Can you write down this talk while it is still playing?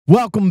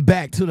Welcome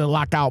back to the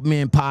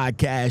Lockoutmen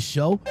podcast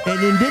show.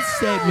 And in this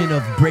segment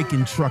of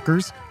Breaking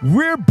Truckers,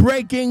 we're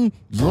breaking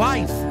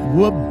life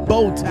with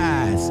bow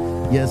ties.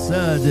 Yes,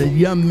 sir. The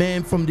young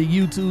man from the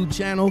YouTube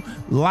channel,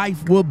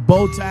 Life with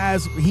Bow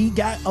Ties, he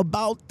got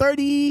about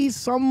 30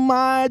 some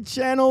odd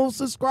channel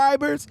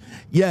subscribers.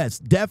 Yes,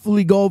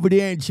 definitely go over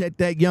there and check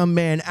that young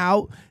man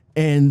out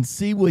and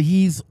see what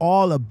he's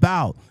all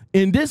about.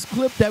 In this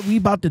clip that we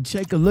about to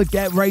take a look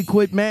at right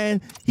quick,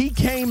 man, he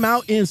came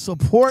out in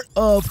support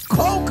of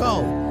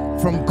Koko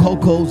from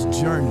Koko's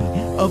journey.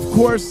 Of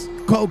course,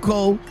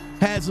 Koko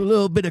has a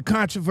little bit of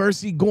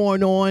controversy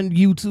going on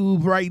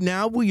YouTube right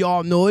now. We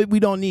all know it. We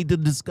don't need to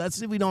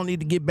discuss it. We don't need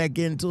to get back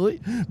into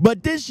it.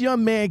 But this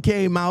young man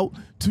came out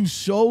to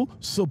show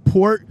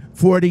support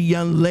for the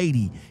young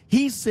lady.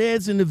 He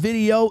says in the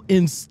video,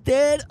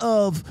 instead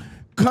of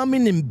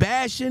coming and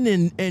bashing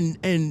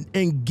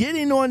and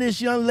getting on this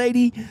young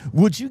lady,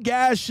 what you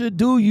guys should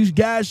do, you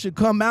guys should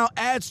come out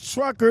as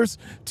truckers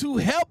to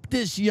help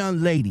this young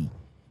lady.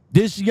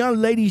 This young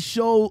lady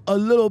showed a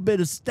little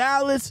bit of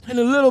stylist and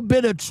a little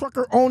bit of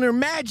trucker owner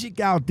magic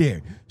out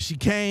there. She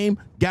came,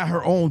 got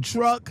her own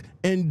truck,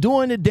 and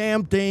doing the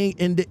damn thing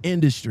in the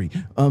industry.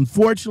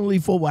 Unfortunately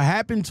for what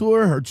happened to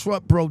her, her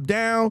truck broke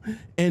down,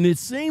 and it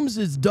seems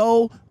as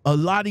though a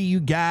lot of you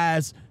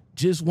guys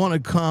just want to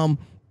come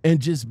and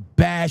just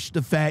bash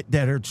the fact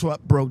that her truck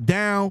broke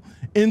down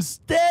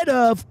instead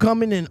of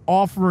coming and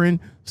offering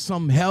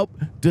some help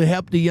to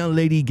help the young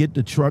lady get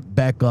the truck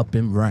back up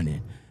and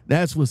running.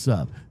 That's what's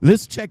up.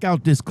 Let's check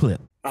out this clip.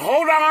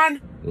 Hold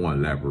on. I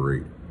want to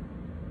elaborate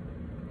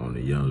on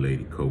the young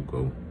lady,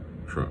 Koko,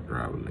 truck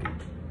driver lady.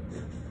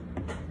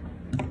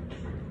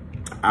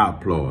 I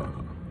applaud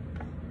her.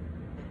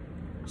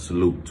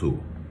 Salute to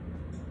her.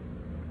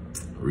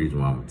 The reason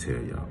why I'm going to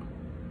tell y'all.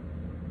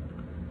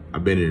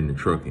 I've been in the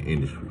trucking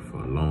industry for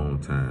a long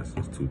time,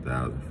 since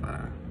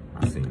 2005.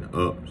 I've seen the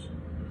ups,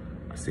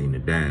 I've seen the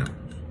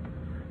downs,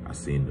 I've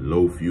seen the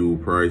low fuel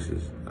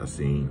prices, I've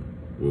seen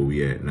where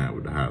we at now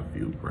with the high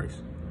fuel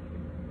prices.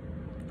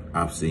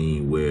 I've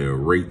seen where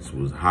rates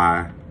was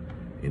high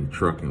and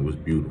trucking was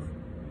beautiful.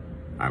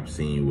 I've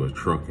seen where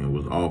trucking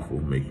was awful,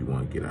 make you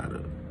want to get out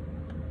of it.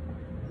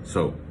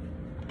 So,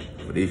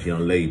 for this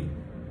young lady,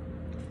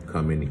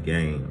 come in the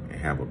game and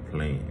have a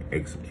plan,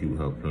 execute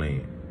her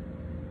plan,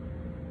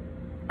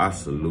 I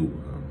salute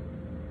her.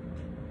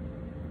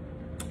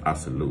 I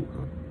salute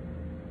her.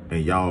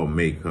 And y'all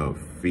make her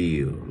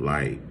feel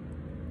like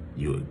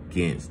you're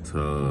against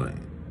her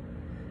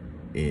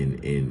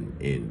and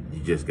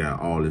you just got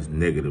all this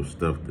negative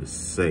stuff to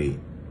say.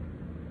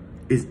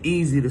 It's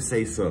easy to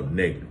say something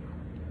negative.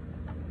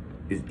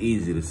 It's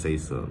easy to say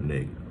something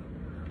negative.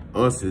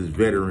 Us as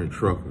veteran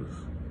truckers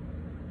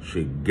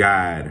should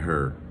guide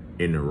her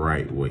in the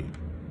right way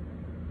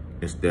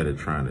instead of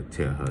trying to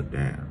tear her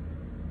down.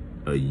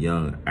 A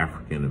young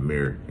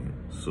African-American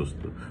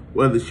sister,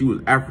 whether she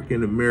was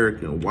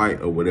African-American, white,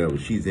 or whatever,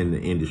 she's in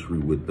the industry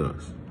with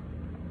us.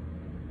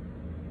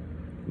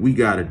 We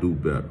got to do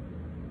better.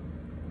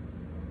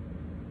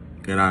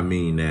 And I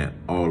mean that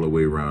all the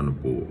way around the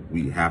board.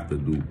 We have to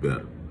do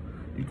better.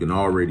 You can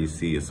already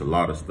see it's a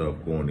lot of stuff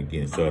going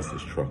against us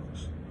as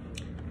truckers.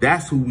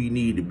 That's who we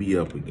need to be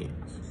up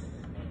against.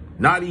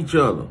 Not each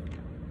other.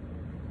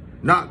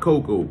 Not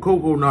Koko.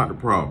 Koko not the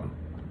problem.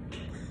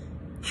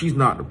 She's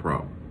not the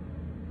problem.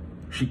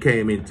 She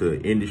came into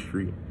an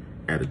industry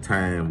at a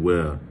time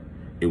where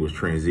it was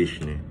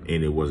transitioning,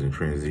 and it wasn't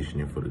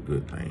transitioning for the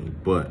good thing,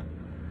 but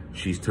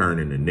she's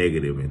turning the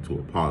negative into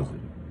a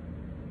positive.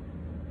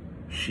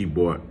 She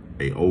bought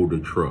an older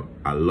truck.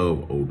 I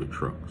love older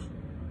trucks.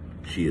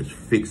 She is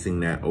fixing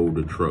that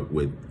older truck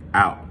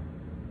without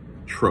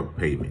truck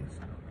payments.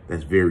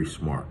 That's very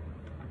smart,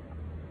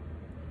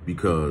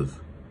 because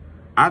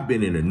I've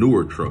been in a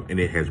newer truck and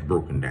it has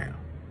broken down.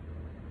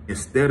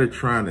 Instead of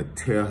trying to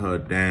tear her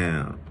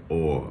down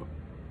or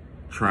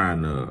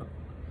trying to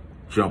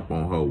jump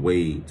on her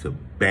way to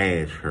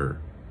bash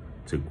her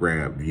to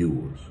grab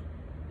viewers,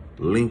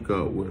 link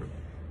up with her.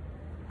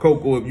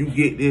 Koko, if you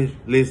get this,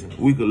 listen,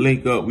 we could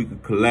link up, we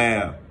could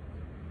collab.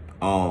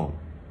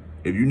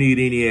 If you need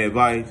any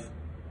advice,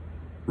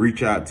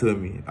 reach out to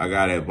me. I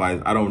got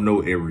advice. I don't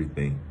know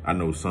everything. I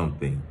know some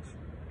things.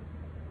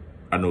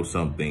 I know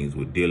some things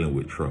with dealing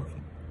with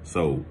trucking.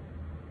 So,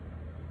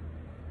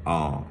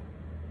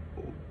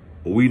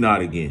 we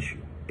not against you.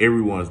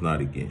 Everyone's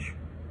not against you.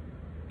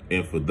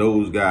 And for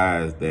those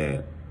guys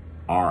that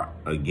are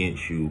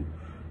against you,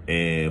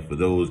 and for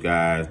those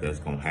guys that's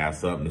going to have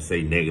something to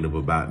say negative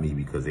about me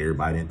because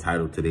everybody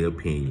entitled to their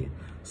opinion,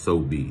 so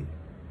be it.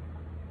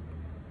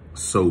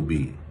 So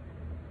be it.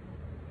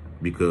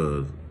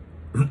 Because,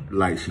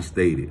 like she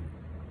stated,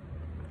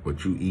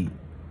 what you eat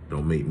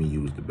don't make me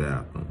use the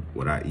bathroom.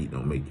 What I eat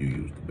don't make you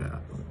use the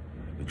bathroom.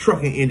 The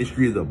trucking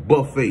industry is a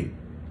buffet.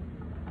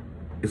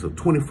 It's a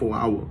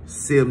 24-hour,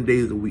 7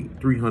 days a week,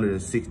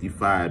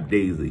 365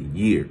 days a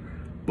year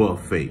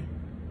buffet.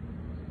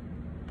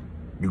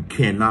 You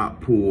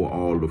cannot pull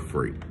all the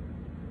freight.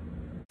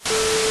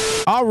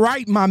 All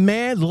right, my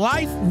man,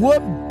 life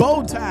with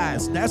bow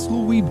ties. That's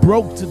who we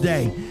broke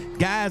today.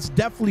 Guys,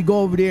 definitely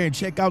go over there and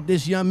check out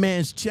this young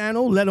man's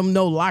channel. Let him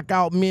know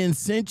Lockoutmen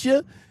sent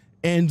you.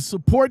 And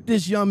support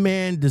this young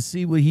man to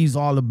see what he's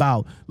all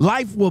about.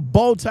 Life with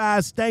bow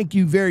ties. Thank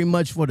you very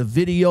much for the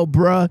video,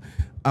 bruh.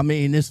 I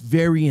mean, it's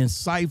very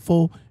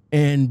insightful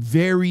and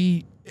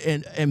very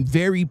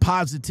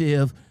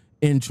positive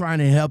in trying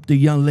to help the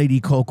young lady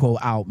Koko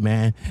out,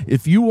 man.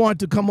 If you want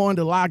to come on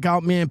the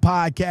Lockoutmen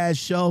podcast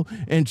show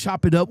and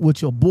chop it up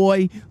with your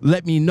boy,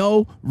 let me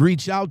know.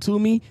 Reach out to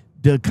me.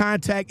 The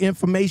contact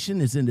information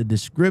is in the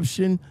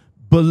description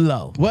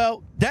below.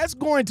 Well, that's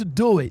going to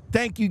do it.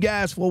 Thank you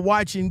guys for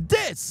watching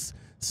this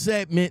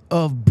segment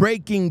of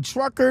Breaking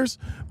Truckers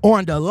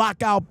on the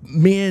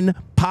Lockoutmen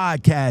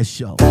podcast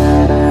show.